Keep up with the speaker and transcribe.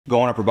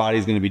Going upper body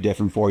is going to be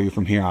different for you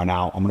from here on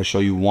out. I'm going to show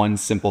you one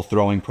simple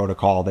throwing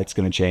protocol that's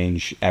going to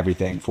change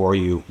everything for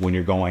you when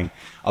you're going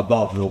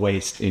above the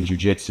waist in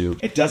jiu-jitsu.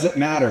 It doesn't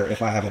matter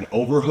if I have an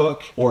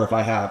overhook or if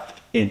I have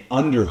an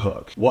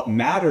underhook. What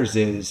matters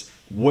is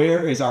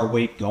where is our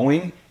weight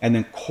going, and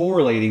then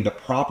correlating the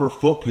proper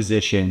foot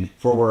position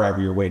for wherever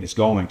your weight is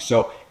going.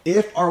 So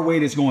if our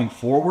weight is going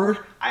forward,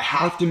 I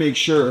have to make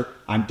sure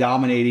I'm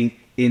dominating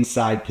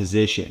inside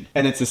position.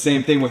 And it's the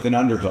same thing with an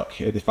underhook.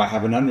 If I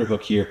have an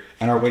underhook here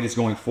and our weight is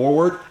going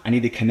forward, I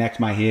need to connect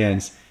my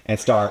hands and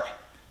start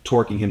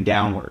torquing him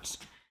downwards.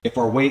 If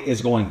our weight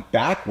is going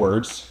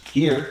backwards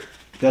here,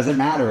 doesn't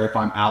matter if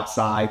I'm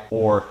outside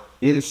or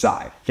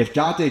inside. If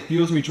Dante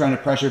feels me trying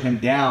to pressure him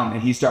down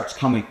and he starts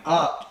coming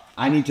up,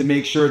 I need to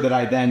make sure that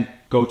I then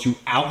go to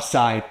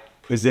outside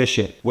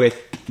position with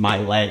my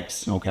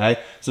legs, okay?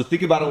 So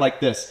think about it like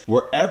this.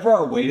 Wherever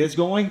our weight is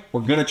going,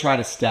 we're gonna try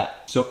to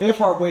step. So if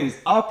our weight is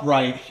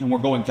upright and we're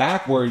going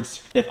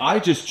backwards, if I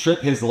just trip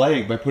his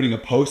leg by putting a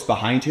post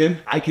behind him,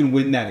 I can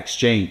win that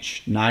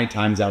exchange 9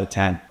 times out of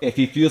 10. If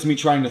he feels me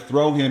trying to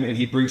throw him and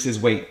he brings his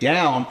weight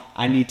down,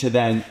 I need to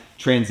then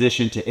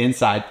transition to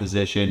inside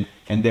position,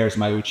 and there's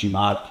my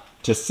Uchimata.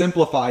 To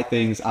simplify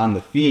things on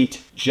the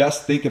feet,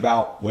 just think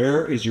about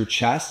where is your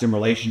chest in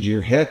relation to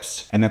your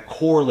hips, and then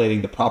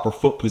correlating the proper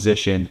foot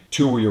position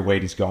to where your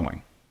weight is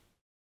going.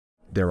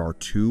 There are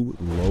 2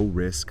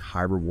 low-risk,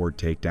 high-reward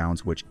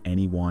takedowns which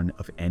anyone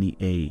of any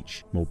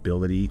age,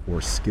 mobility,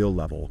 or skill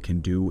level can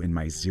do in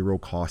my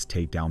zero-cost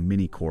takedown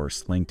mini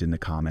course linked in the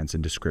comments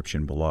and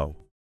description below.